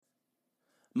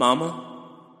Mama,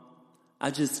 I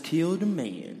just killed a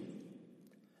man.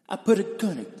 I put a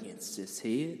gun against his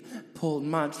head, pulled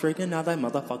my trigger, now that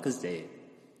motherfucker's dead.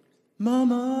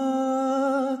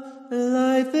 Mama,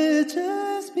 life had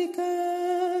just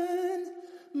begun,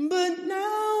 but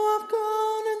now I've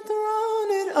gone and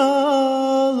thrown it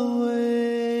all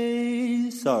away.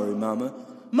 Sorry, Mama.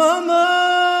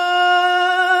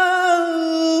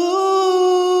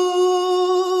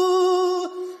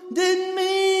 Didn't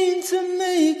mean to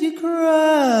make you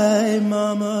cry,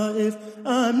 Mama. If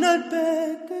I'm not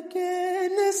back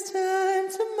again this time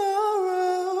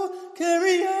tomorrow,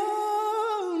 carry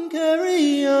on,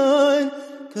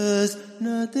 'cause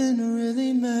nothing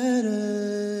really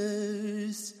matters.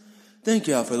 Thank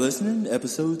y'all for listening to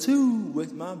episode 2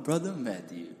 with my brother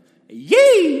Matthew.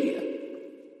 Yay!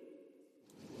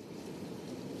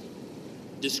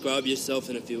 Describe yourself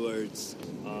in a few words.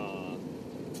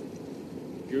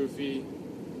 Goofy,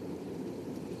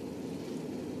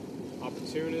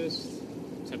 opportunist,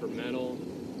 temperamental,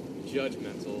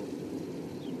 judgmental,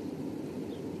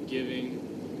 giving,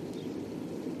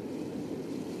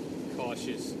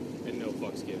 cautious, and no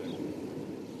fucks given.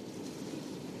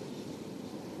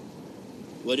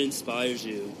 What inspires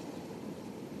you?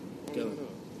 Go.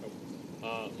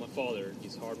 My father,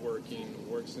 he's hardworking,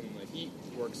 works in the heat,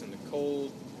 works in the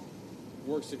cold,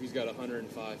 works if he's got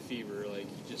 105 fever. Like,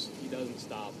 he doesn't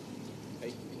stop.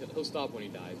 He'll stop when he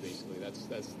dies, basically. That's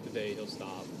the day he'll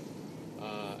stop.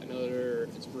 Another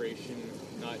inspiration,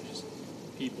 not just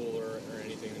people or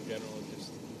anything in general,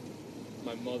 just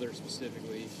my mother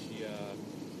specifically.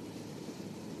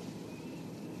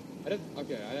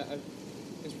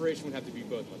 Inspiration would have to be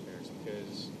both my parents,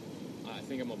 because I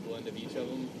think I'm a blend of each of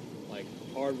them. Like,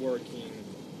 hardworking,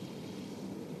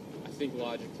 I think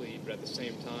logically, but at the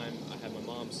same time, I have my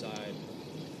mom's side,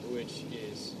 which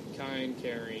is kind,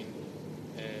 caring,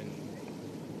 and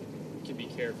can be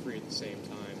carefree at the same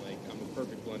time. Like, I'm a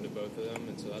perfect blend of both of them,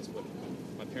 and so that's what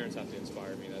my parents have to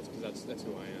inspire me. That's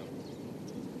who I am.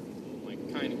 Like,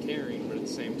 kind and caring, but at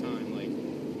the same time, like,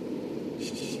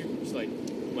 shoot, like,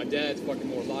 my dad's fucking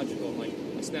more logical. I'm like,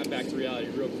 I snap back to reality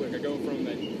real quick. I go from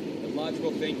that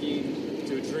logical thinking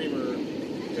to a dreamer,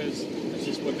 because that's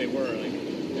just what they were. Like,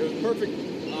 they were perfect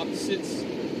opposites,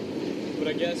 but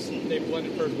I guess they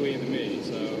blended perfectly into me.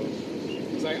 So,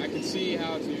 because I could see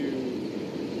how to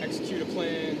execute a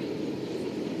plan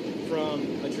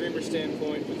from a dreamer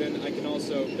standpoint, but then I can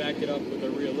also back it up with a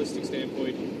realistic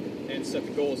standpoint and set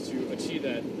the goals to achieve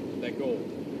that goal.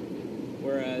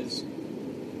 Whereas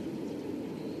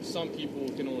some people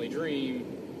can only dream,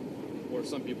 or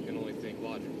some people can only think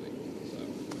logically.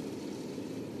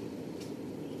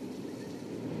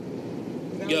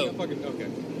 Go. Okay.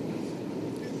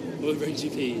 What brings you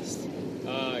peace?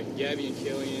 Gabby and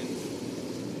Killian,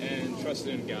 and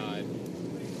trusting in God.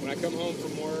 When I come home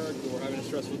from work or having a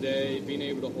stressful day, being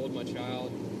able to hold my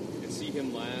child and see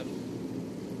him laugh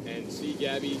and see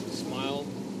Gabby smile,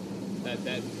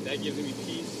 that gives me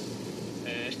peace.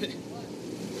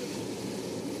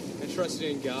 And trusting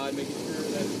in God, making sure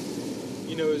that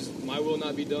He knows my will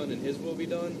not be done and His will be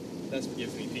done, that's what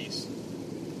gives me peace.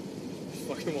 Just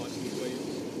fucking watching me play.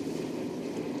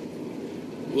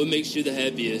 What makes you the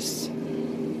happiest? No.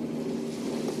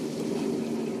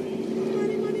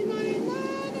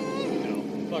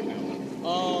 Fuck no.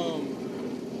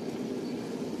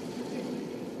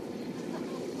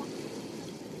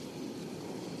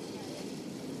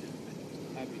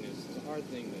 Happiness is a hard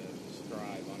thing to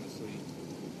describe, honestly.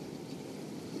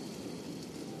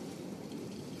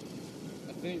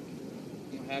 I think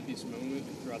my happiest moment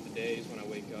throughout the day is when I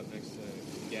wake up next to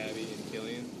Gabby and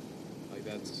Killian. Like,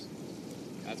 that's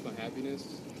my happiness.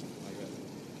 Like,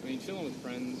 I mean, chilling with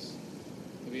friends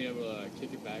and being able to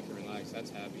kick it back and relax, that's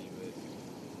happy. But,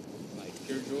 like,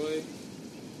 pure joy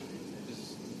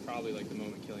is probably, like, the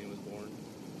moment Killian was born.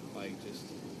 Like, just,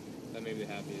 that made me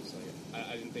the happiest. Like,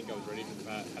 I didn't think I was ready to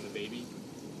have a baby.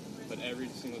 But every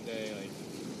single day, like,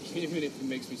 even if it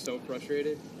makes me so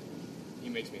frustrated, he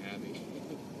makes me happy.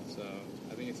 So,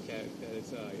 I think it's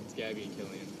Gabby and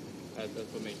Killian.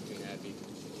 That's what makes me happy,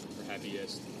 or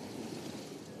happiest.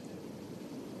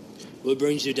 What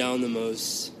brings you down the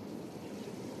most?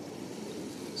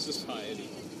 Society.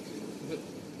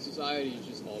 Society is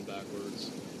just all backwards.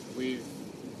 We've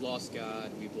lost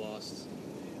God. We've lost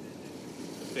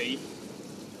faith,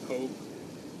 hope.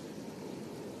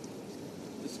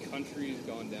 This country has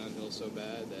gone downhill so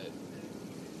bad that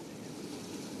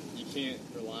you can't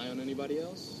rely on anybody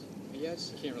else. I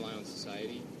guess you can't rely on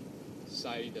society.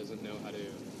 Society doesn't know how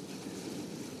to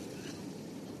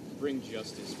bring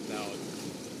justice without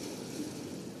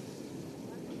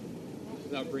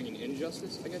bringing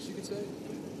injustice, I guess you could say.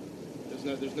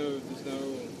 There's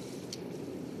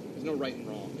no right and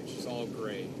wrong. It's just all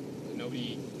gray.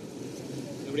 Nobody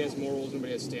has morals.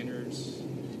 Nobody has standards.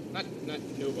 Not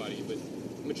nobody, but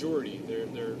majority.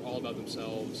 They're all about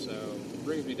themselves. So what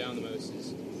brings me down the most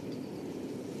is,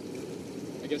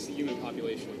 I guess, the human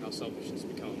population and how selfish it's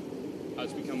become. How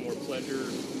it's become more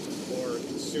pleasure or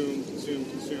consume,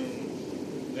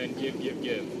 than give.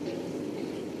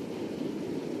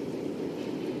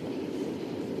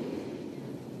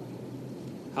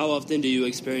 How often do you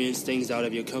experience things out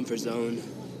of your comfort zone?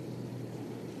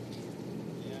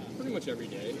 Pretty much every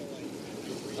day.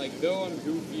 Like, though I'm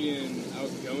goofy and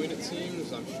outgoing, it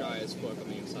seems, I'm shy as fuck on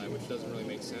the inside, which doesn't really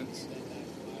make sense.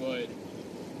 But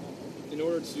in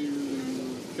order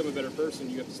to become a better person,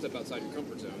 you have to step outside your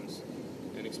comfort zones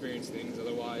and experience things.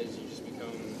 Otherwise, you just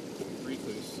become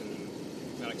recluse and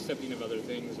not accepting of other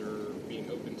things or being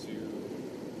open to,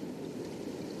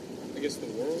 I guess, the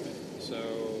world.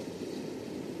 So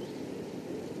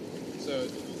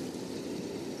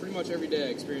pretty much every day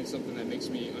I experience something that makes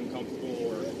me uncomfortable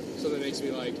or something that makes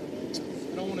me like,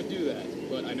 I don't want to do that,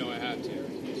 but I know I have to.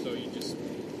 So you just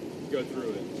go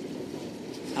through it.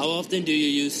 How often do you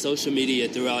use social media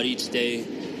throughout each day?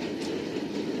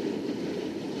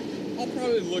 I'll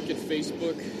probably look at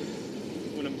Facebook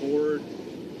when I'm bored.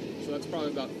 So that's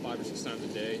probably about 5 or 6 times a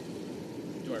day.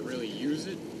 Do I really use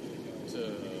it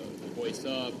to voice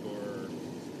up or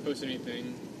post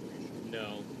anything?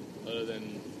 No, other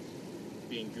than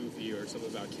being goofy or something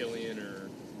about Killian or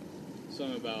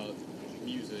something about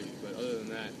music. But other than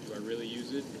that, do I really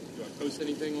use it? Do I post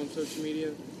anything on social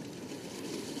media?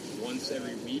 Once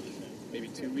every week, maybe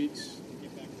 2 weeks.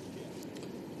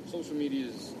 Social media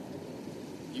is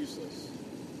useless.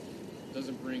 It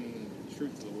doesn't bring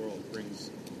truth to the world. It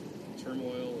brings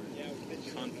turmoil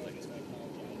and conflict.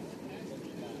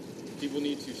 People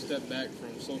need to step back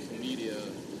from social media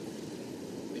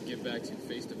and get back to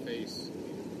face-to-face.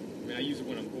 I mean, I use it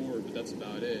when I'm bored, but that's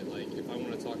about it. Like, if I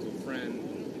want to talk to a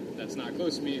friend that's not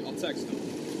close to me, I'll text them,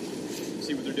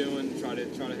 see what they're doing, try to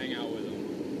hang out with them.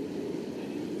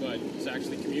 But to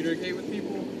actually communicate with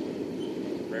people,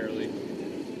 rarely.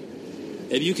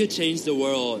 If you could change the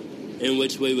world, in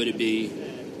which way would it be?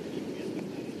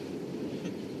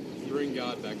 Bring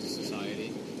God back to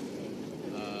society.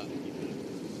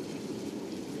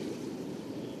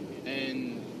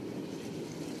 And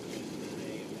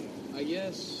I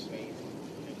guess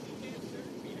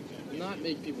not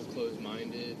make people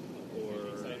closed-minded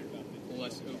or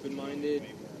less open-minded,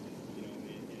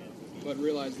 but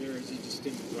realize there is a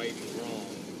distinct right and wrong.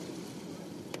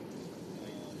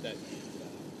 That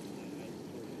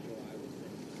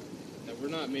we're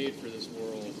not made for this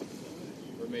world,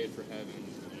 we're made for heaven.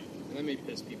 And that may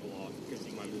piss people off because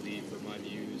of my belief or my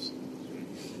views,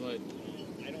 but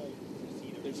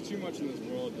there's too much in this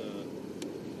world.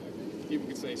 People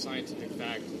could say scientific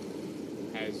fact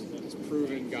has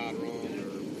proven God wrong or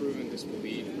proven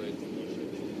disbelief, but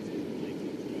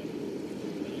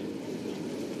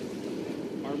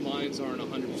our minds aren't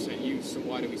 100% used, so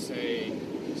why do we say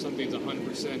something's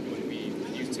 100% when we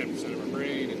use 10% of our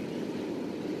brain?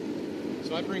 And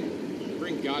so I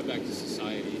bring God back to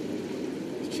society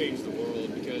to change the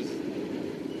world, because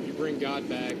if you bring God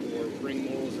back or bring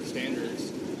morals or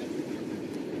standards,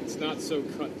 it's not so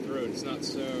cutthroat, it's not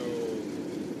so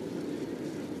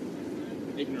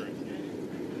ignorant.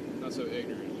 Not so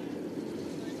ignorant.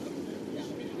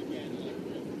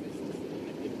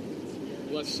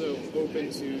 Less so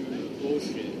open to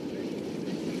bullshit.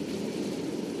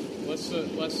 Less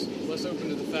open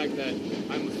to the fact that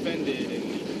I'm offended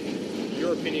and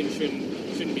your opinion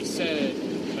shouldn't be said,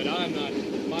 but I'm not.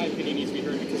 My opinion needs to be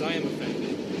heard because I am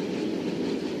offended.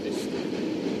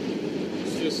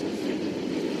 It's just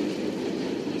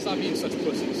stop being such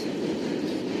pussies.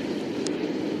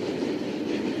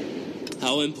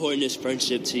 How important is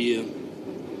friendship to you?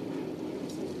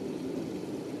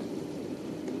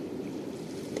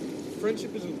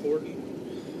 Friendship is important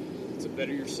to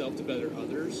better yourself, to better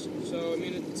others. So, I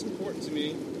mean, it's important to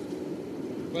me.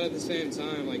 But at the same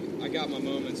time, like, I got my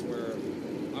moments where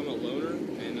I'm a loner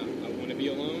and I want to be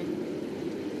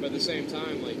alone. But at the same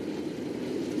time, like,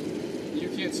 you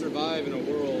can't survive in a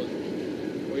world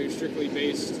where you're strictly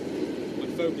based on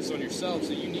focus on yourself.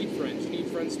 So you need friends. You need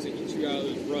friends to get you out of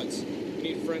those ruts. You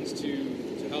need friends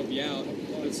to help you out.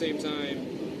 But at the same time,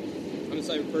 I'm the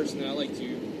type of person that I like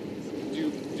to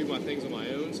do my things on my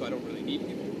own, so I don't really need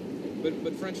people.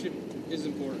 But friendship is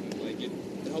important. Like, it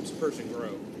helps a person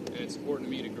grow, and it's important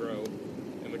to me to grow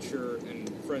and mature, and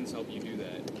friends help you do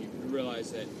that. You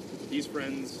realize that these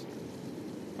friends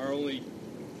are only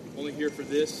here for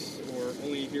this, or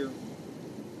only here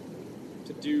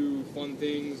to do fun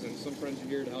things, and some friends are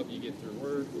here to help you get through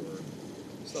work or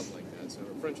stuff like that. So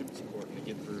friendship is important to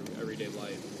get through everyday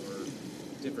life or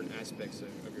different aspects of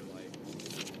your life.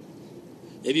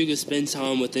 If you could spend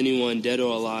time with anyone, dead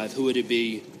or alive, who would it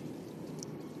be?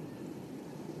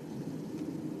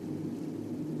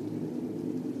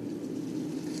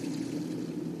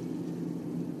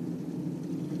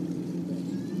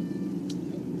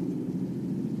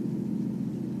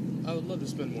 I would love to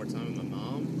spend more time with my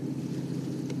mom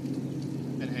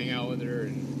and hang out with her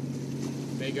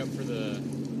and make up for the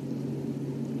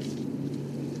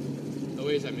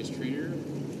ways I mistreat her.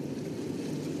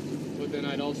 But then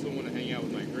I'd also want to hang out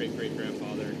with my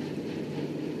great-great-grandfather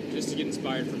just to get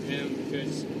inspired from him,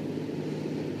 because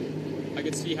I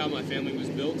could see how my family was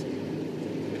built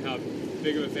and how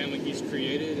big of a family he's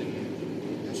created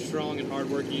and how strong and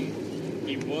hardworking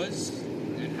he was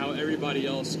and how everybody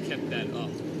else kept that up.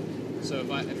 So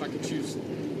if I could choose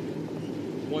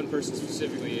one person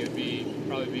specifically, it would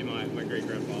probably be my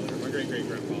great-grandfather, my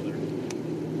great-great-grandfather.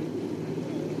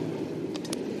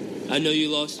 I know you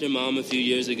lost your mom a few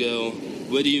years ago.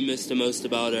 What do you miss the most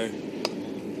about her?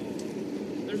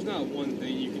 There's not one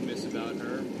thing you can miss about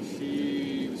her.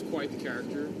 She was quite the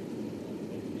character,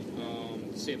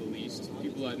 to say the least.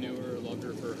 People that knew her loved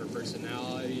her for her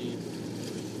personality,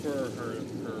 for her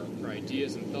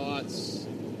ideas and thoughts,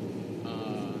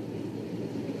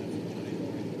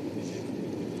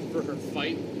 for her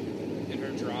fight and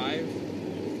her drive.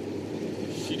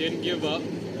 She didn't give up,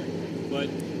 but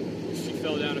she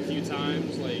fell down a few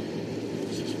times. Like,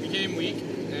 she became weak,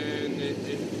 and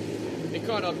it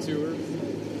caught up to her.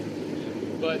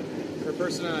 But her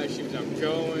personality, she was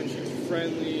outgoing, she was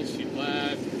friendly, she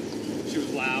laughed, she was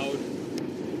loud.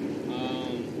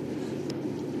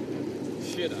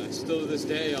 Still to this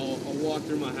day, I'll walk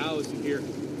through my house and hear,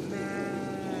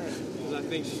 because I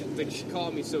think she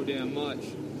called me so damn much.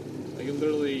 Like, it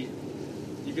literally,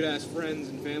 you could ask friends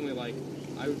and family, like,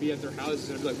 I would be at their houses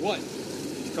and I'd be like, what?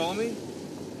 Did you call me?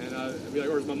 And I'd be like,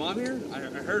 oh, is my mom here? I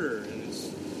heard her. And it's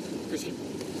because she's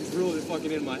really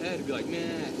fucking in my head. It'd be like,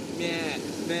 Matt.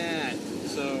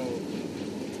 So,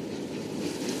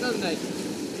 nothing that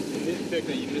nitpick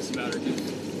that you miss about her,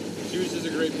 because she was just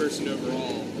a great person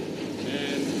overall.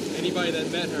 And anybody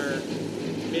that met her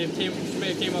may have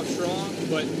came off strong,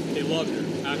 but they loved her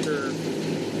after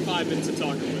 5 minutes of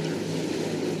talking with her.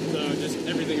 So just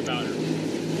everything about her.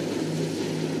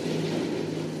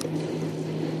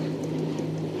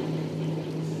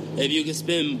 If you could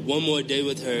spend one more day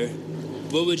with her,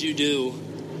 what would you do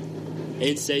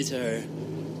and say to her?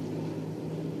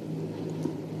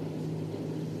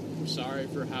 I'm sorry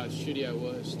for how shitty I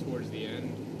was towards the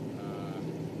end.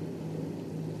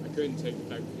 I couldn't take the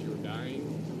fact that you were dying,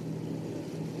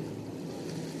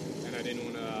 and I didn't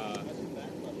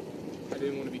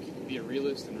want to be a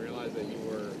realist and realize that you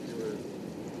were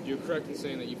correct in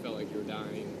saying that you felt like you were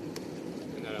dying,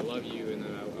 and that I love you, and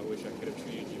that I wish I could have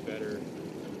treated you better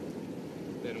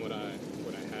than what I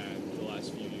had the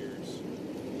last few years.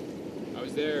 I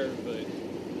was there, but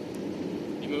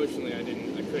emotionally I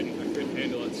couldn't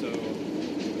handle it, so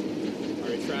I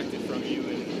retracted from you,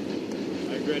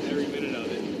 and I regret every minute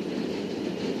of it.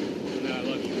 And that I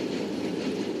love you.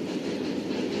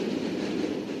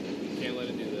 Can't let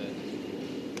it do that.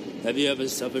 Have you ever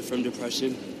suffered from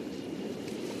depression?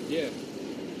 Yeah.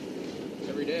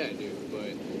 Every day I do,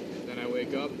 but then I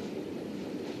wake up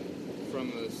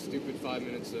from a stupid 5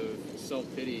 minutes of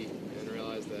self-pity and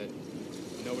realize that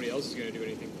nobody else is going to do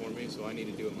anything for me, so I need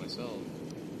to do it myself.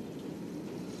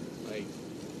 Like,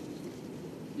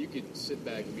 you could sit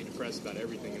back and be depressed about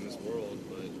everything in this world,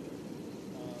 but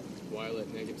why let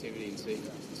negativity and Satan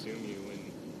consume you when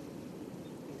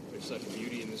there's such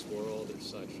beauty in this world, there's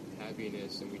such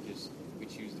happiness, and we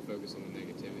choose to focus on the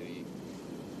negativity.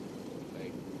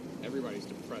 Like, everybody's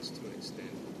depressed to an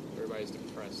extent. Everybody's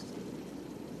depressed.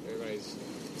 Everybody's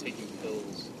taking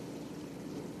pills.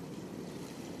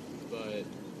 But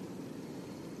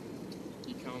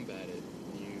you combat it.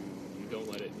 You don't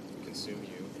let it consume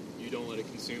you. You don't let it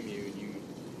consume you, and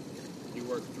you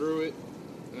work through it,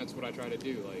 and that's what I try to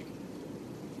do. Like,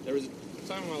 there was a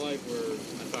time in my life where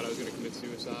I thought I was going to commit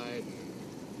suicide, and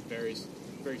very,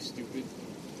 very stupid.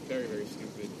 Very, very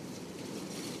stupid.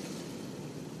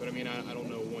 But I mean, I don't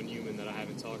know one human that I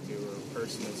haven't talked to or a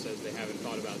person that says they haven't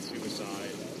thought about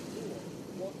suicide.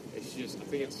 It's just, I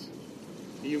think it's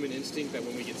the human instinct that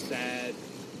when we get sad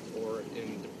or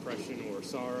in depression or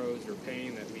sorrows or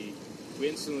pain, that we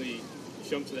instantly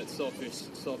jump to that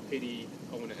self-pity,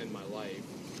 I want to end my life.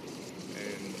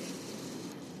 And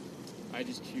I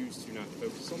just choose to not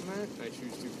focus on that. I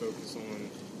choose to focus on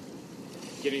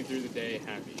getting through the day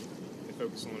happy. If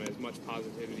focus on as much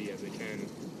positivity as they can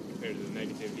compared to the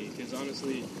negativity. Because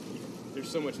honestly, there's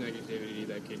so much negativity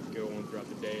that could go on throughout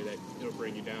the day that it'll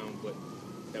bring you down. But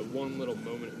that one little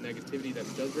moment of negativity that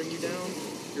does bring you down,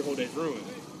 your whole day's ruined.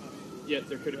 Yet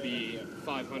there could be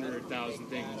 500,000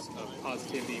 things of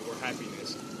positivity or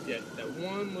happiness. Yet that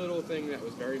one little thing that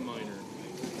was very minor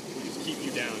will just keep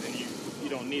you down, and you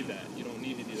don't need that. You don't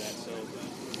need to do that. So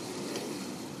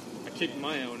I kicked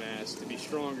my own ass to be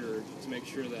stronger, to make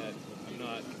sure that I'm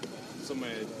not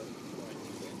somebody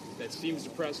that seems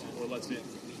depressed or lets it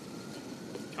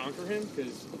conquer him,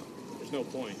 because there's no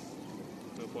point.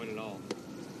 No point at all.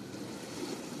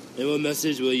 And what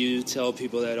message will you tell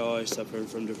people that are suffering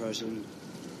from depression?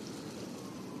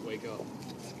 Wake up.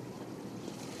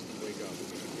 Wake up.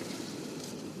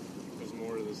 There's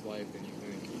more to this life than you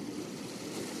think.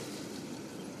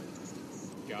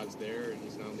 God's there and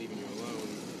he's not leaving you alone.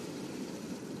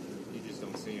 You just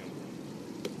don't see him.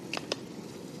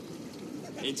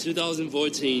 In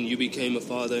 2014, you became a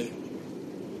father.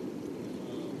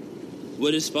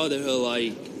 What is fatherhood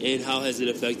like, and how has it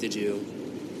affected you?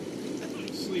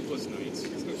 Sleepless nights.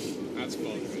 That's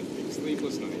fatherhood.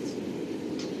 Sleepless nights.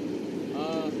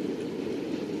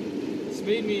 It's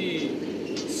made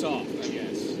me soft, I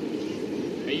guess.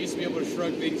 I used to be able to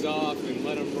shrug things off and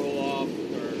let them roll off,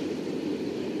 or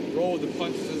roll with the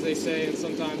punches, as they say, and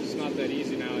sometimes it's not that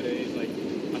easy nowadays. Like,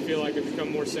 I feel like I've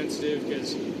become more sensitive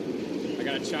because I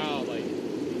got a child. Like,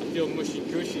 I feel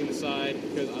mushy-gushy inside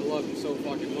because I love him so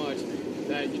fucking much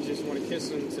that you just want to kiss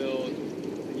him till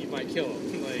you might kill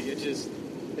him. Like, it just...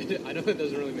 I know it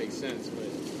doesn't really make sense, but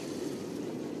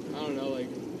I don't know, like,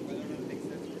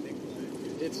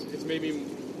 it's made me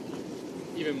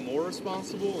even more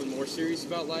responsible and more serious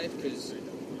about life, because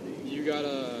you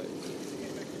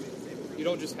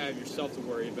don't just have yourself to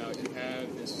worry about, you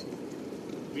have this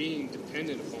being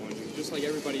dependent upon you, just like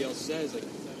everybody else says, like,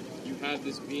 you have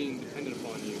this being dependent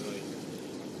upon you, like,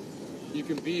 you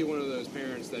can be one of those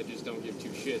parents that just don't give two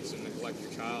shits and neglect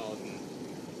your child and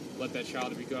let that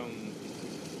child become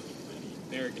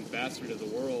an arrogant bastard of the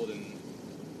world and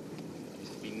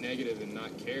be negative and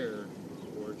not care,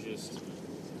 or just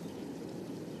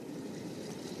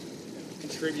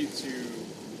contribute to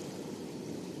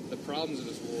the problems of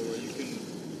this world, where you can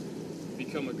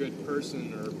become a good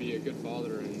person or be a good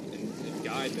father and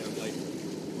guide them. Like,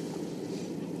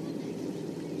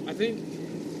 I think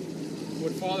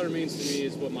what father means to me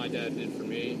is what my dad did for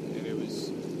me, and it was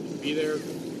be there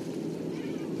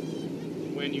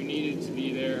when you needed to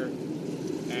be there,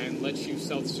 and let you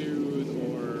self-soothe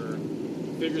or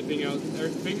figure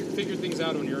things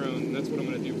out on your own. And that's what I'm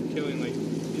going to do for Killian. Like,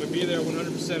 I'm going to be there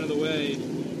 100% of the way,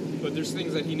 but there's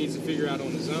things that he needs to figure out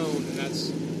on his own, and that's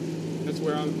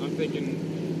where I'm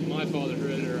thinking my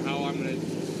fatherhood, or how I'm going to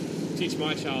teach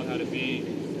my child how to be.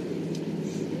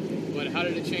 But how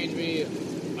did it change me?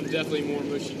 I'm definitely more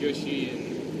mushy-gushy,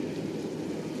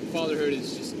 and fatherhood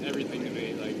is just everything to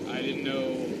me. Like, I didn't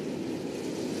know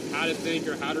how to think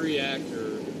or how to react or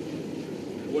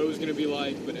what it was going to be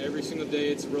like, but every single day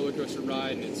it's a roller coaster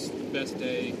ride, and it's the best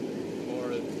day,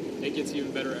 or it gets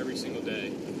even better every single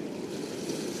day.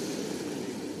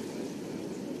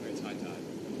 It's high tide.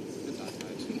 It's high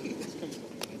tide.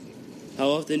 How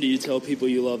often do you tell people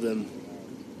you love them?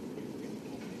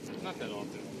 Not that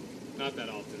often. Not that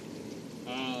often.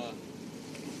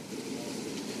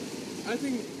 I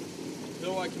think,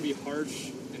 though I can be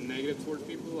harsh and negative towards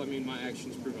people, I mean, my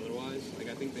actions prove otherwise. Like,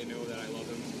 I think they know that I love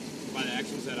them by the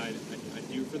actions that I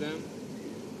do for them.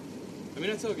 I mean,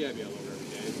 I tell Gabby I love her every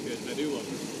day, because I do love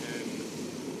her, and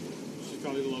she's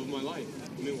probably the love of my life.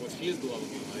 I mean, well, she is the love of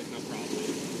my life, not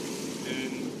probably.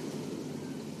 And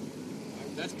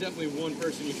that's definitely one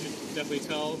person you should definitely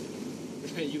tell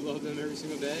that you love them every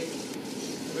single day.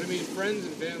 But I mean, friends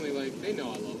and family, like, they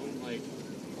know I love them. Like,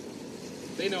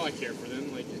 they know I care for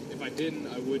them. Like, if I didn't,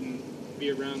 I wouldn't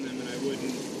be around them, and I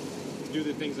wouldn't do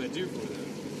the things I do for them.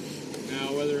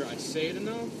 Now, whether I say it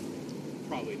enough,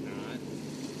 probably not.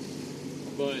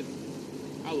 But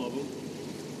I love them.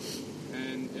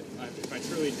 And if I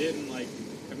truly didn't, like,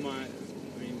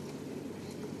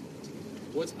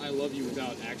 what's I love you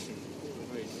without action?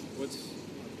 Like,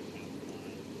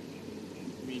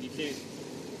 you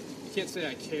can't say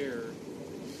I care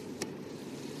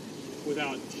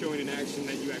without showing an action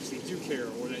that you actually do care,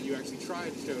 or that you actually try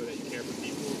to show that you care for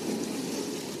people.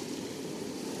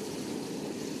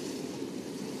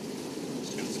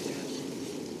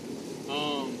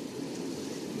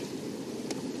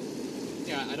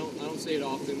 Yeah, I don't say it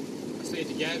often. I say it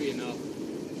to Gabby enough,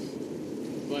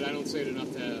 but I don't say it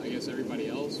enough to, I guess, everybody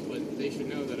else. But they should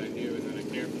know that I do and that I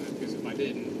care for them, because if I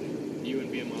didn't, you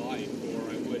wouldn't be in my life, or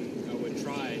I wouldn't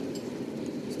try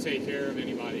take care of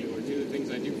anybody or do the things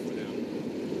I do for them.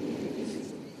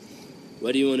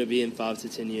 What do you want to be in 5 to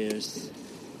 10 years?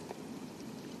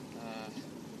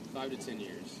 5 to 10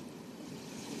 years.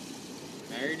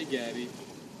 Married to Gabby.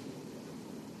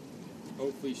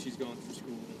 Hopefully she's going through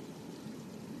school.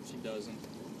 If she doesn't,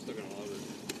 I'm still going to love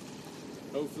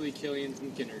her. Hopefully Killian's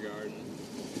in kindergarten.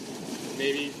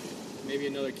 Maybe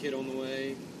another kid on the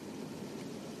way.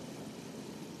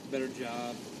 Better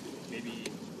job. Maybe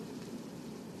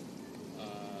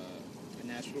a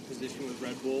national position with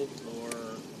Red Bull or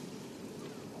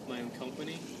my own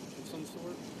company of some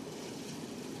sort.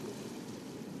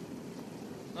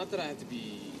 Not that I have to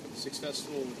be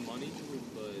successful with money,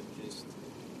 but just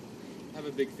have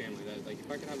a big family. That, like, if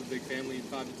I could have a big family in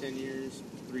 5 to 10 years,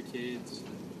 3 kids,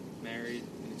 married,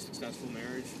 in a successful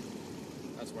marriage,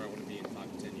 that's where I want to be in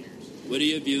 5 to 10 years. What are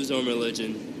your views on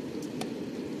religion?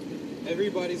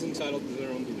 Everybody's entitled to their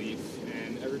own belief,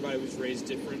 and everybody was raised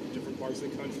different. Different parts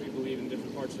of the country believe in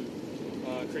different parts of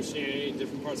Christianity.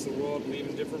 Different parts of the world believe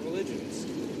in different religions.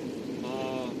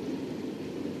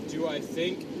 Do I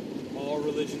think all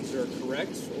religions are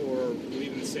correct or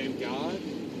believe in the same God?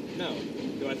 No.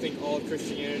 Do I think all of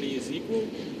Christianity is equal?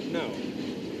 No.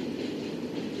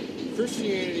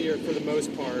 Christianity, or for the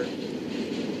most part,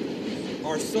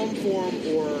 are some form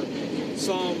or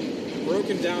some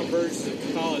broken down versions of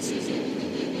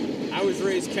Catholicism. I was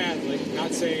raised Catholic,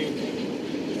 not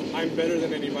saying I'm better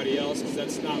than anybody else, because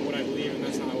that's not what I believe and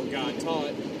that's not what God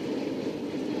taught.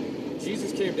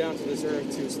 Jesus came down to this earth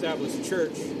to establish a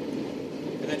church,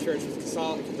 and that church was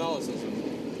Catholicism.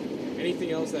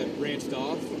 Anything else that branched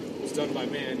off was done by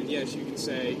man. And yes, you can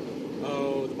say,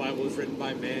 oh, the Bible was written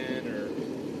by man, or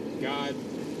God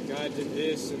did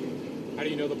this, and how do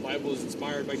you know the Bible is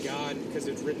inspired by God? Because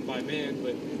it's written by man,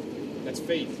 but that's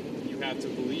faith. You have to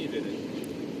believe in it.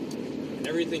 And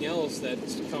everything else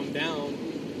that's come down,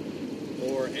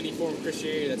 or any form of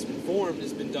Christianity that's been formed,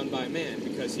 has been done by man,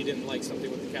 because he didn't like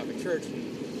something with the Catholic Church. And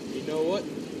you know what?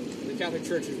 The Catholic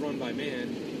Church is run by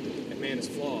man, and man is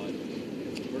flawed.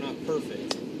 We're not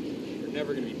perfect. We're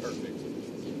never going to be perfect.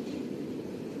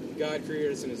 God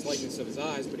created us in his likeness of his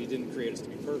eyes, but he didn't create us to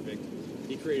be perfect.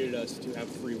 He created us to have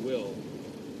free will.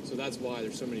 So that's why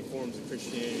there's so many forms of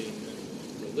Christianity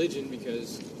and religion,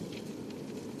 because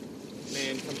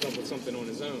man comes up with something on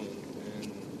his own.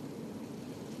 And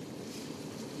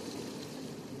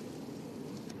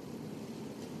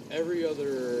every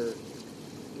other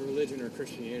religion or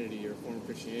Christianity or form of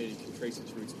Christianity can trace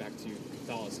its roots back to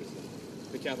Catholicism.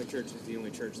 The Catholic Church is the only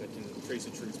church that can trace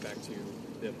its roots back to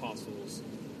the apostles,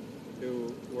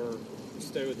 who were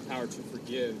bestowed the power to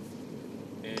forgive,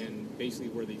 and basically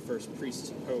were the first priests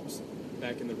and popes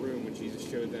back in the room when Jesus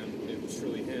showed them it was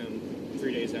truly him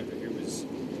 3 days after he was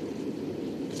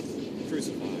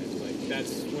crucified. Like,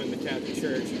 that's when the Catholic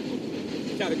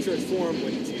Church formed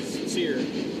when Jesus was here,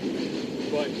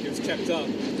 but it was kept up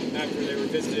after they were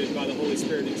visited by the Holy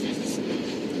Spirit of Jesus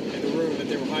in the room that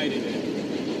they were hiding in.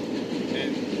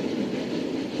 And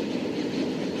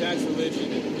that's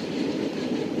religion,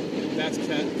 and that's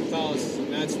Catholicism.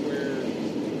 That's where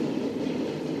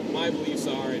my beliefs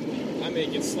are, and I may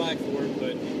get slack for it,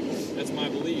 but that's my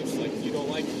beliefs. Like, if you don't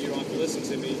like it, you don't have to listen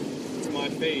to me. It's my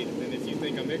faith, and if you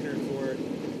think I'm ignorant for it,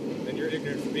 then you're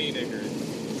ignorant for being ignorant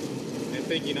and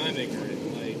thinking I'm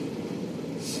ignorant. Like,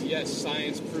 yes,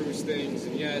 science proves things,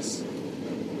 and yes,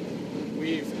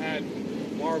 we've had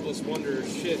marvelous wonders.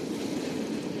 Shit,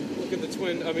 look at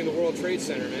the World Trade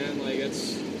Center, man. Like,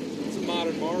 it's a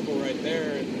modern marvel right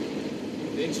there, and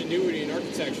the ingenuity in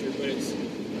architecture, but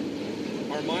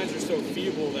our minds are so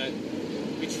feeble that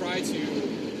we try to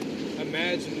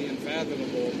imagine the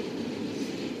unfathomable,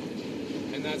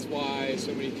 and that's why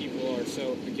so many people are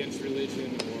so against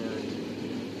religion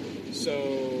or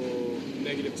so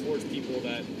negative towards people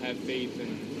that have faith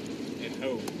and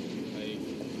hope. Like,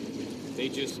 they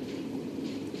just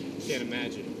can't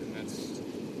imagine, and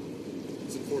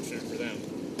it's unfortunate for them.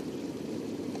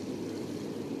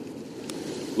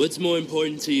 What's more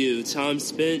important to you, time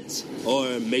spent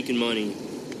or making money?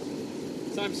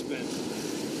 Time spent.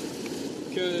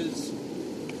 Because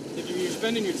if you're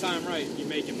spending your time right, you're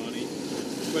making money.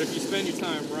 But if you spend your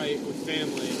time right with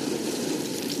family,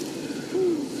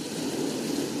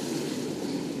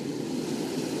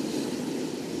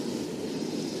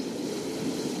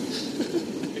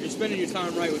 if you're spending your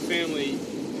time right with family,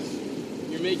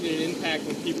 you're making an impact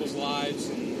on people's lives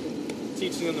and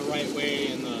teaching them the right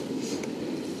way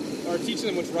or teaching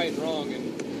them what's right and wrong.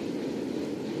 And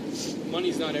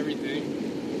money's not everything.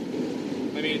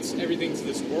 I mean, it's everything to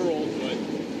this world, but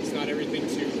it's not everything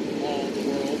to all the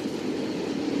world.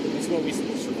 It's what we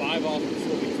survive off of, it's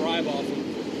what we thrive off of.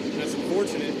 that's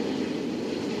unfortunate.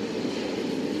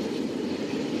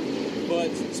 But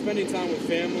spending time with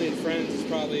family and friends is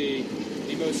probably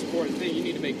the most important thing. You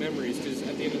need to make memories, because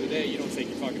at the end of the day, you don't take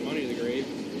your fucking money to the grave.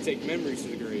 You take memories to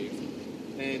the grave.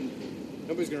 And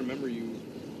nobody's going to remember you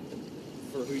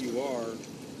for who you are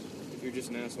if you're just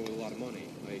an asshole with a lot of money.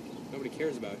 Like, nobody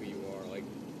cares about who you are. Like,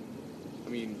 I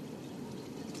mean,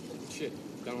 shit,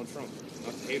 Donald Trump.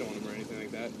 Not to hate on him or anything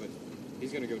like that, but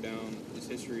he's going to go down his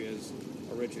history as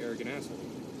a rich, arrogant asshole.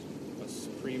 A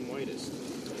supreme whitest.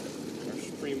 Or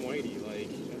supreme whitey. Like,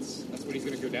 that's what he's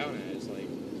going to go down as. Like,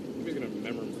 nobody's going to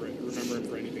remember him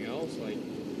for anything else. Like,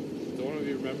 do I want to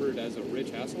be remembered as a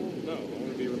rich asshole? No. I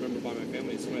want to be remembered by my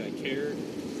family as somebody that cared,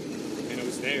 and I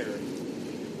was there.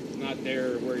 Not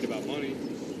there worried about money.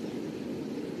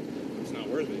 It's not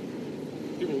worth it.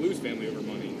 People lose family over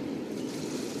money.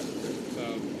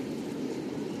 So,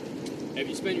 if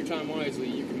you spend your time wisely,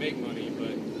 you can make money,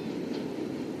 but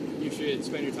you should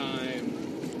spend your time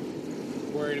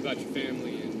worrying about your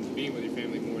family and being with your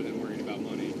family more than worrying about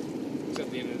money. Because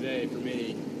at the end of the day, for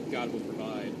me, God will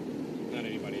provide, not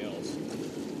anybody else.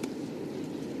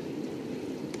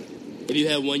 If you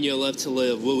had 1 year left to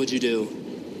live, what would you do?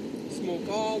 Smoke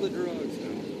all the drugs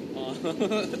now.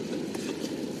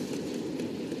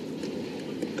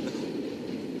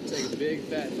 Take a big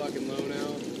fat fucking loan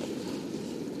out.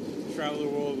 Travel the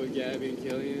world with Gabby and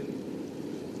Killian.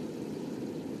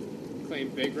 Claim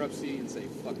bankruptcy and say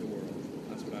fuck the world.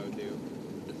 That's what I would do.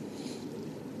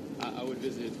 I would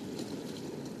visit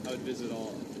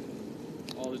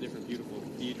all the different beautiful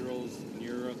cathedrals in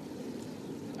Europe.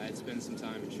 I'd spend some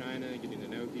time in China, getting to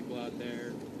know people out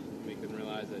there, make them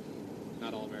realize that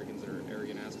not all Americans are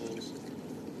arrogant assholes.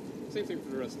 Same thing for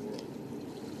the rest of the world.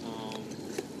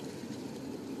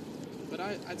 But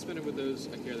I'd spend it with those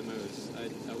I care the most.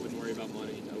 I wouldn't worry about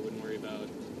money. I wouldn't worry about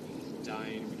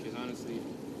dying, because honestly,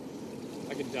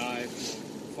 I could die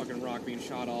from a fucking rock being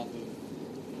shot off of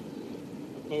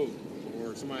a boat,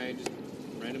 or somebody just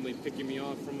randomly picking me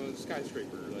off from a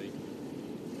skyscraper. Like,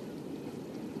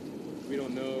 we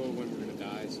don't know when we're gonna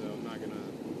die, so I'm not gonna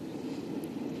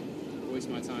waste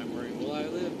my time worrying, will I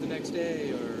live the next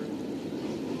day, or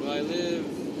will I live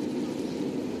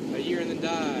a year and then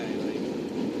die? Like,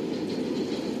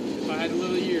 if I had to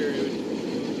live a year,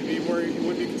 it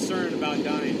wouldn't be concerned about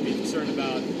dying. It'd be concerned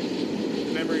about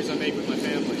the memories I make with my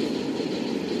family.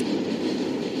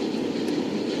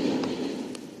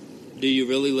 Do you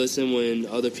really listen when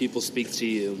other people speak to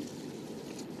you?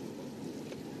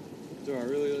 Do I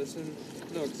really listen?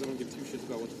 No, because I don't give two shits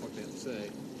about what the fuck they have to say.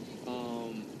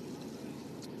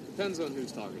 Depends on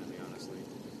who's talking to me, honestly.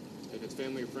 If it's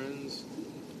family or friends,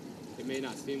 it may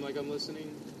not seem like I'm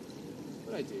listening,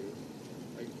 but I do.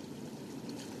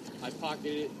 I pocket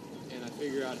it, and I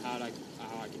figure out how I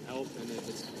can help, and if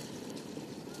it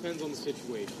depends on the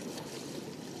situation.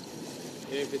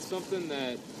 If it's something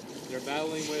that they're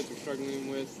battling with or struggling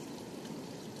with,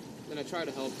 then I try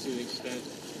to help to the extent.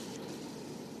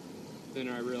 Then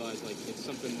I realize, like, it's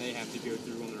something they have to go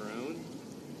through on their own.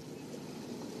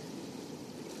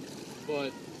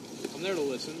 But I'm there to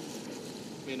listen.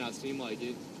 It may not seem like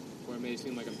it, or it may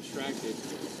seem like I'm distracted,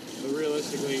 but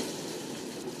realistically,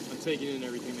 I'm taking in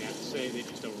everything they have to say. They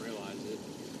just don't realize it.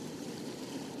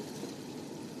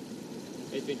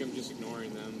 They think I'm just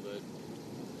ignoring them, but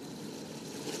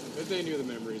if they knew the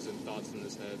memories and thoughts in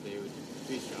this head, they would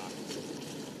be shocked.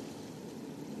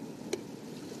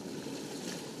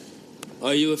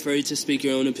 Are you afraid to speak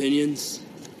your own opinions?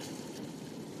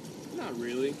 Not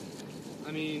really.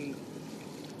 I mean,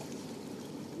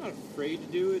 I'm not afraid to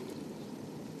do it.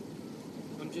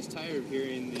 I'm just tired of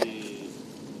hearing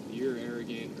you're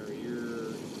arrogant, or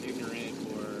you're ignorant,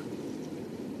 or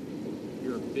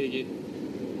you're a bigot,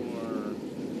 or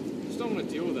just don't want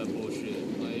to deal with that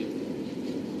bullshit. Like,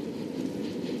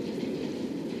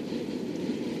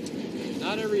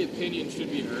 not every opinion should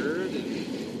be heard,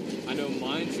 and I know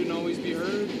mine shouldn't always be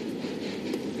heard,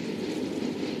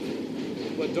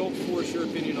 but don't force your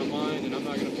opinion on mine, and I'm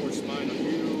not going to force mine on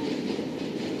you.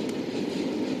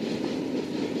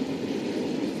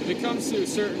 If it comes to a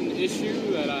certain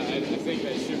issue that I think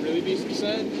that should really be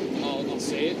said, I'll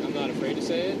say it. I'm not afraid to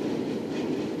say it.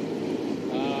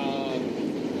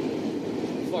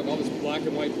 Fuck all this black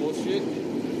and white bullshit.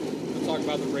 I'm talking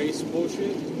about the race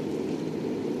bullshit.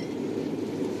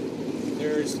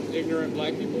 There's ignorant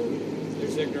black people.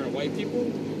 There's ignorant white people.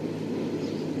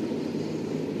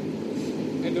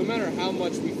 And no matter how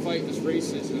much we fight this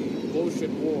racism bullshit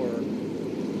war,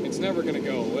 it's never going to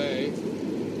go away.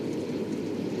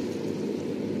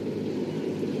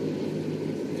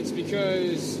 It's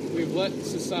because we've let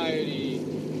society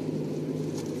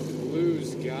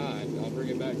lose God. I'll bring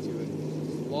it back to it.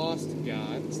 It's lost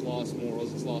God. It's lost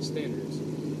morals. It's lost standards.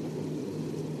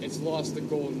 It's lost the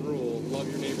golden rule: love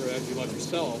your neighbor as you love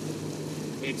yourself.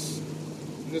 It's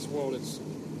in this world. It's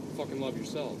fucking love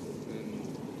yourself, and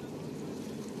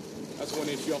that's one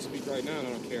issue I'll speak right now. And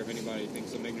I don't care if anybody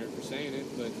thinks I'm ignorant for saying it,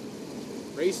 but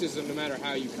racism, no matter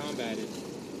how you combat it,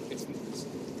 it's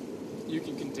you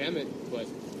can condemn it, but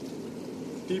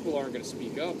people aren't going to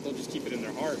speak up. They'll just keep it in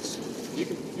their hearts. You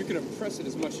can oppress it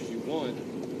as much as you want,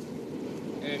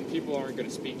 and people aren't going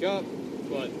to speak up,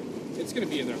 but it's going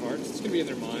to be in their hearts. It's going to be in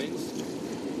their minds.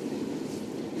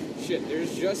 Shit,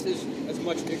 there's just as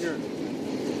much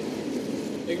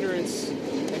ignorance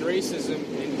and racism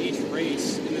in each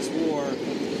race in this war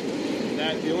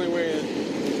that the only way that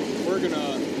we're going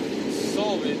to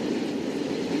solve it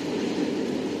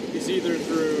is either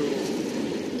through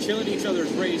killing each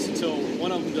other's race until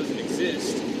one of them doesn't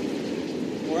exist,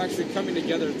 or actually coming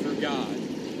together through God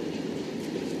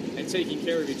and taking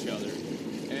care of each other.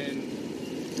 And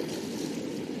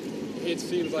it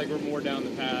seems like we're more down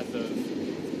the path of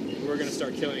we're going to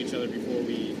start killing each other before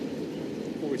we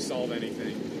solve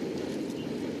anything.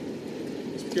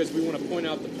 It's because we want to point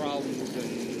out the problems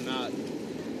and not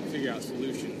figure out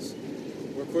solutions.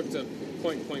 We're quick to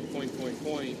point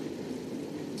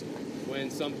when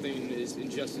something is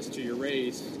injustice to your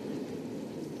race,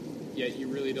 yet you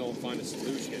really don't find a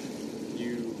solution.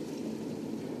 You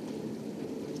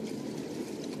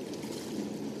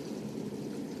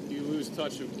lose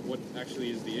touch of what actually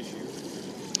is the issue.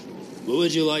 What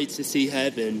would you like to see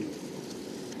happen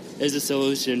as a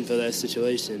solution for that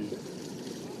situation?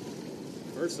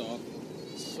 First off,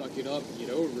 suck it up and get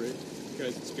over it,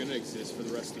 because it's going to exist for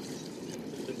the rest of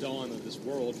the dawn of this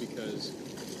world, because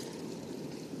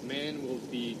man will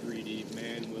be greedy,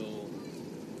 man will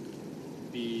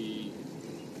be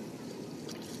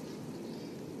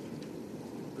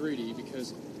greedy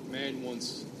because man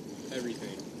wants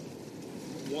everything.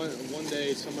 One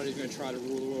day somebody's going to try to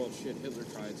rule the world. Shit, Hitler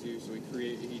tried to, so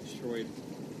he destroyed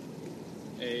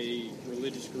a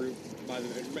religious group,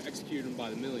 executed them by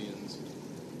the millions.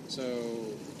 So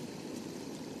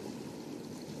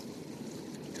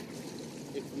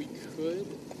if we could,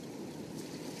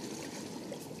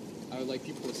 I would like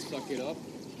people to suck it up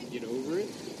and get over it.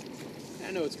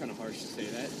 I know it's kind of harsh to say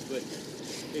that, but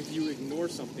if you ignore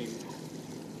something,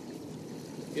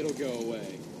 it'll go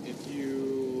away.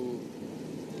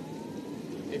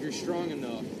 If you're strong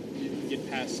enough, you can get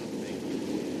past something.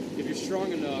 If you're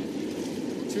strong enough,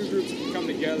 two groups can come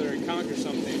together and conquer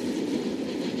something.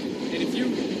 And if you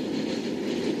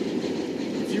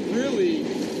really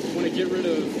want to get rid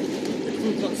of the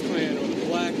Ku Klux Klan or the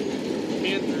Black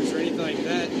Panthers or anything like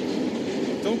that,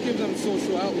 don't give them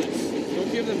social outlets.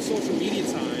 Don't give them social media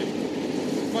time.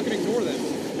 Fucking ignore them.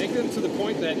 Make them to the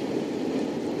point that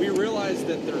we realize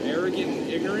that they're arrogant and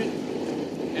ignorant,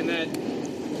 and that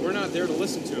we're not there to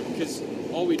listen to them, because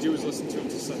all we do is listen to them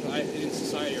in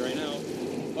society right now.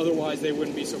 Otherwise, they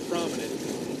wouldn't be so prominent.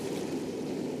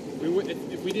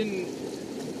 If we didn't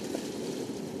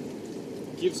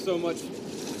give so much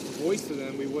voice to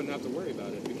them, we wouldn't have to worry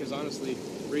about it. Because honestly,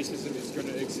 racism is going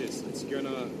to exist. It's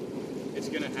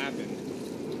gonna happen.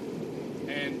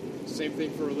 And same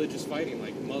thing for religious fighting,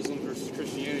 like Muslim versus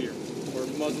Christianity, or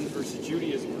Muslim versus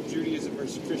Judaism, or Judaism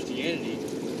versus Christianity.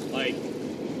 Like,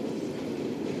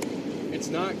 it's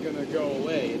not going to go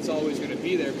away. It's always going to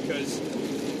be there, because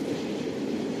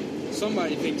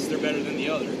somebody thinks they're better than the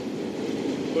other.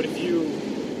 But if you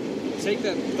take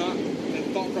that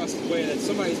thought process away, that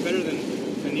somebody's better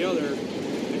than the other,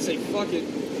 and say fuck it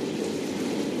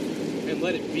and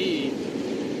let it be,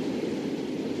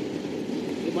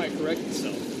 it might correct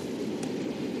itself.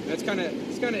 It's kind of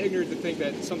ignorant to think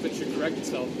that something should correct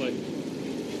itself, but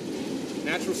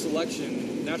natural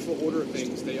selection, natural order of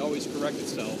things, they always correct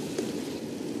itself.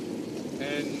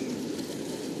 And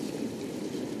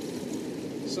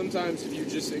sometimes if you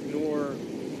just ignore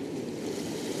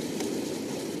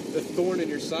the thorn in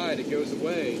your side, it goes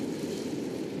away.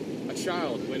 A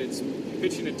child, when it's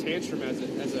pitching a tantrum as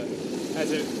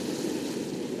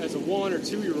a 1 or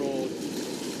 2 year old,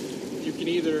 you can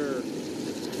either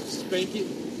spank it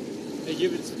and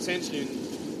give it its attention,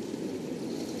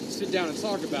 sit down and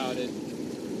talk about it,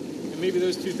 and maybe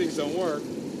those two things don't work,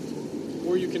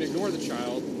 or you can ignore the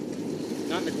child,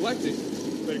 not neglect it,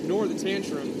 but ignore the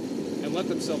tantrum and let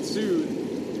them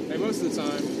self-soothe, and most of the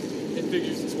time it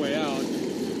figures its way out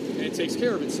and it takes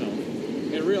care of itself,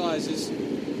 and it realizes,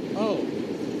 oh,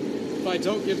 if I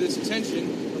don't give this attention,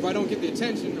 or if I don't get the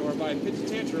attention, or if I pitch a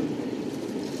tantrum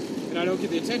and I don't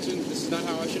get the attention, this is not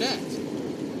how I should act.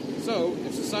 So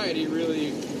if society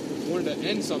really wanted to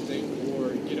end something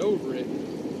or get over it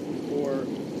or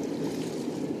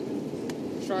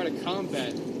try to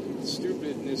combat the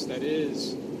stupidness that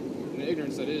is and the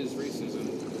ignorance that is racism,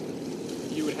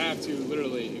 you would have to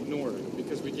literally ignore it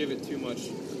because we give it too much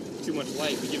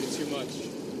light. We give it too much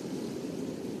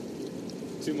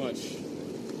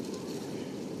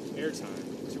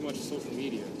airtime, too much social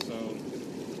media. So,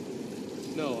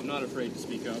 no, I'm not afraid to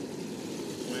speak up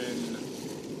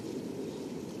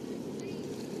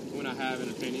when I have an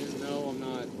opinion. No, I'm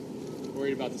not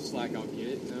worried about the slack I'll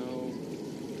get. No,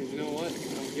 because you know what?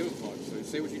 I don't give a fuck. So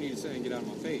say what you need to say and get out of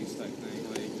my face type thing.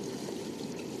 Like,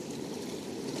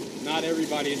 not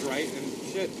everybody is right, and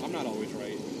shit, I'm not always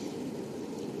right.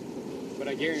 But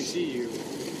I guarantee you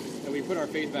that we put our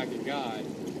faith back in God,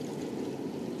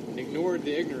 ignored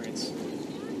the ignorance,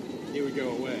 it would go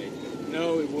away.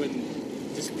 No, it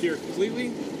wouldn't disappear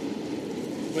completely,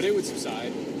 but it would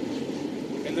subside.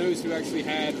 And those who actually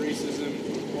had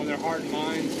racism on their heart and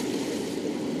mind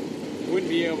wouldn't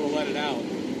be able to let it out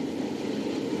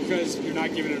because you're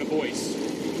not giving it a voice.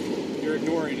 You're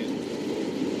ignoring it.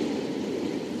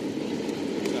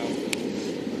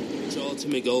 What's your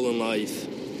ultimate goal in life?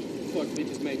 Fuck,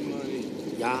 bitches make money.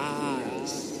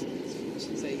 Yes. I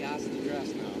should say yes in the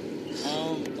dress now.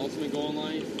 Ultimate goal in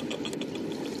life?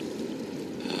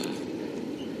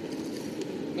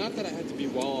 Not that I have to be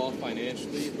well off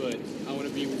financially, but I want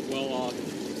to be well off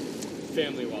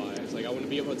family-wise. Like, I want to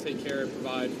be able to take care and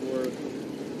provide for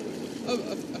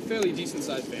a fairly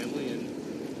decent-sized family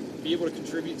and be able to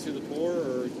contribute to the poor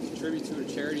or contribute to a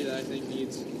charity that I think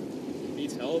needs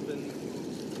help, and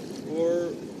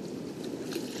or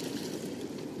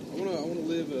I want to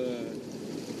live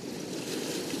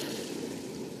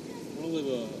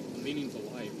a meaningful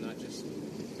life, not just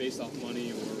based off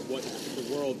money or what the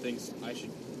world thinks I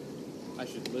should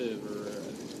live, or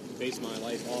base my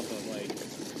life off of. Like,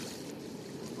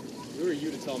 who are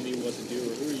you to tell me what to do,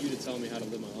 or who are you to tell me how to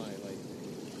live my life? Like,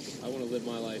 I want to live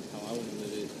my life how I want to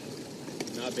live it,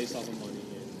 not based off of money,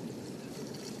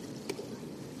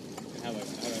 and have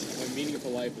a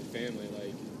meaningful life with family.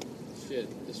 Like, shit,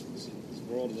 this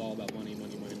world is all about money.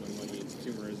 It's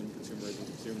consumerism.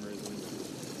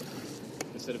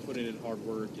 Instead of putting in hard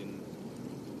work and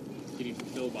getting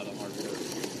fulfilled by the hard work.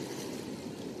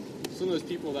 Some of those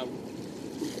people that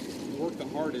work the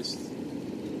hardest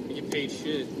and get paid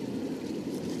shit,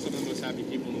 some of the most happy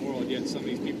people in the world, yet some of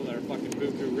these people that are fucking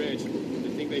buku rich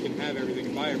that think they can have everything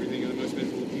and buy everything are the most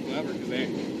miserable people ever because they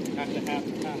have to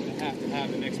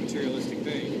have the next materialistic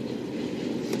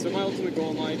thing. So my ultimate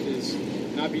goal in life is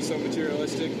not be so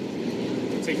materialistic,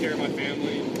 take care of my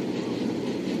family,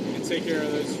 and take care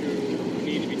of those who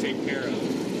need to be taken care of.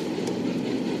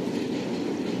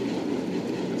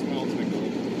 That's my ultimate goal.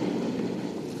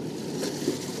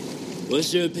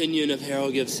 What's your opinion of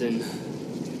Harold Gibson?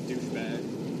 Douchebag.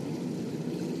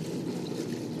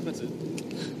 That's it.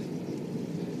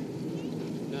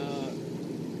 No.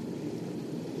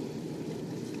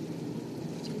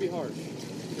 It's gonna be harsh.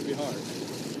 It's gonna be hard.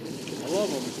 I love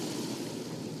him.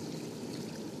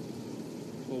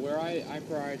 But where I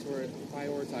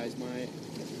prioritize my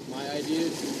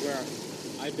ideas is where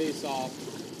I base off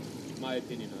my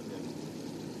opinion on him.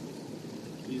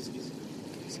 He's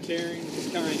caring, he's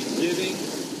kind, he's giving.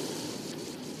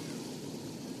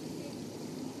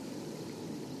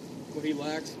 But he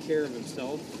lacks care of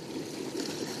himself.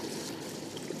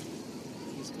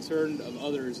 He's concerned of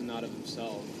others and not of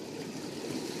himself.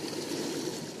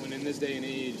 When in this day and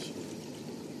age,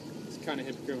 it's kind of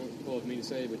hypocritical of me to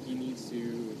say, but he needs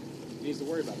to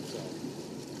worry about himself.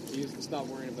 He needs to stop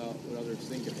worrying about what others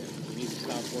think of him. He needs to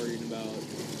stop worrying about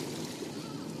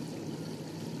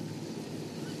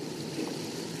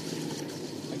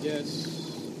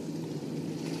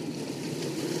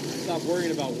stop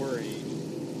worrying about worrying.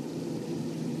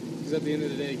 Because at the end of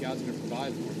the day, God's going to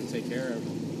provide for him and take care of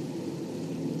him.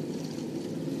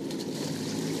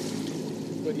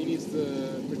 But he needs to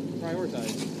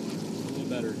prioritize a little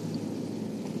better.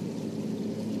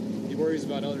 He worries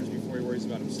about others before he worries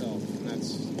about himself, and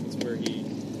that's where he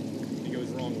goes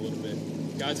wrong a little bit.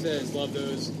 God says, love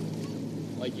those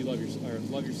like you love yourself, or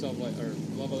love yourself like, or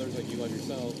love others like you love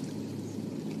yourself.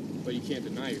 But you can't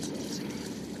deny yourself.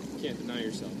 You can't deny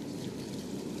yourself.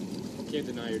 You can't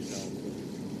deny yourself.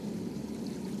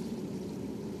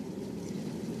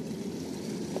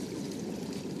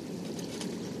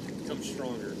 Become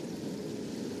stronger.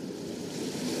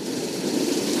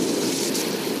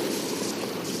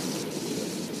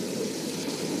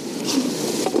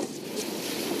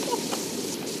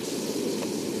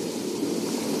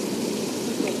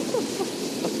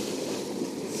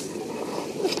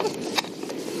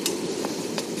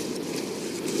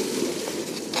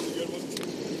 Good one.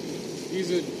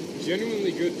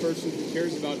 genuinely good person who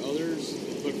cares about others,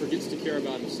 but forgets to care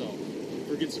about himself.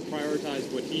 Forgets to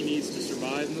prioritize what he needs to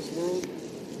survive in this world.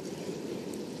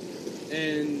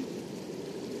 And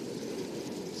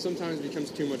sometimes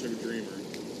becomes too much of a dreamer.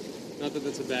 Not that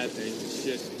that's a bad thing, it's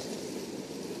just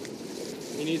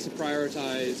he needs to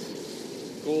prioritize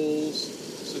goals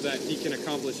so that he can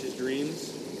accomplish his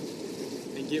dreams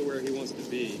and get where he wants to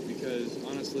be. Because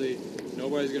honestly,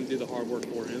 nobody's going to do the hard work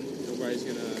for him. Nobody's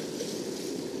going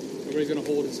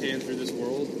to hold his hand through this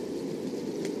world.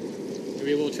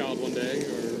 Maybe a little child one day,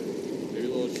 or maybe a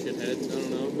little shithead. I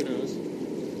don't know. Who knows?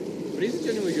 But he's a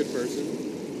genuinely good person.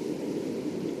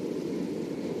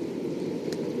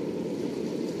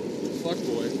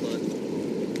 Fuckboy, but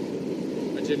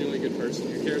a genuinely good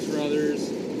person who cares for others,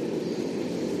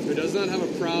 who does not have a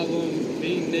problem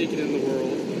being naked in the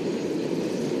world,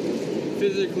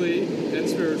 physically and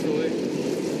spiritually.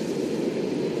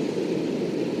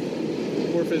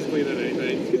 More physically than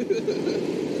anything.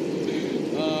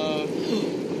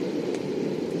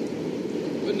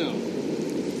 But no.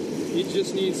 He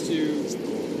just needs to...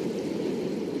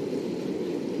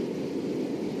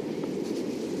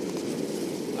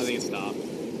 I think it stopped. I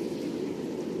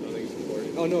don't think it's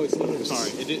recording. Oh, no, it's not. Sorry.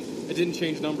 It didn't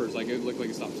change numbers. Like, it looked like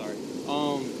it stopped. Sorry.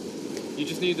 He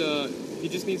just needs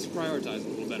to prioritize a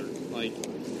little better. Like,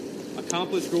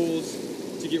 accomplish goals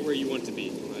to get where you want to be.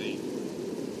 Like,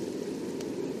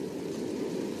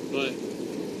 but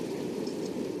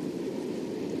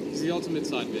he's the ultimate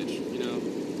side bitch, you know?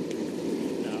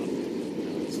 No,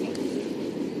 it's fine.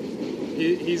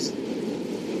 He's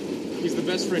the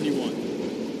best friend you want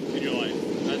in your life.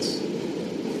 That's...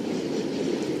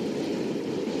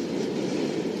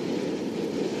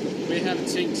 may have a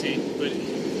tink, but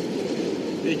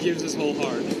it gives his whole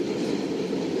heart.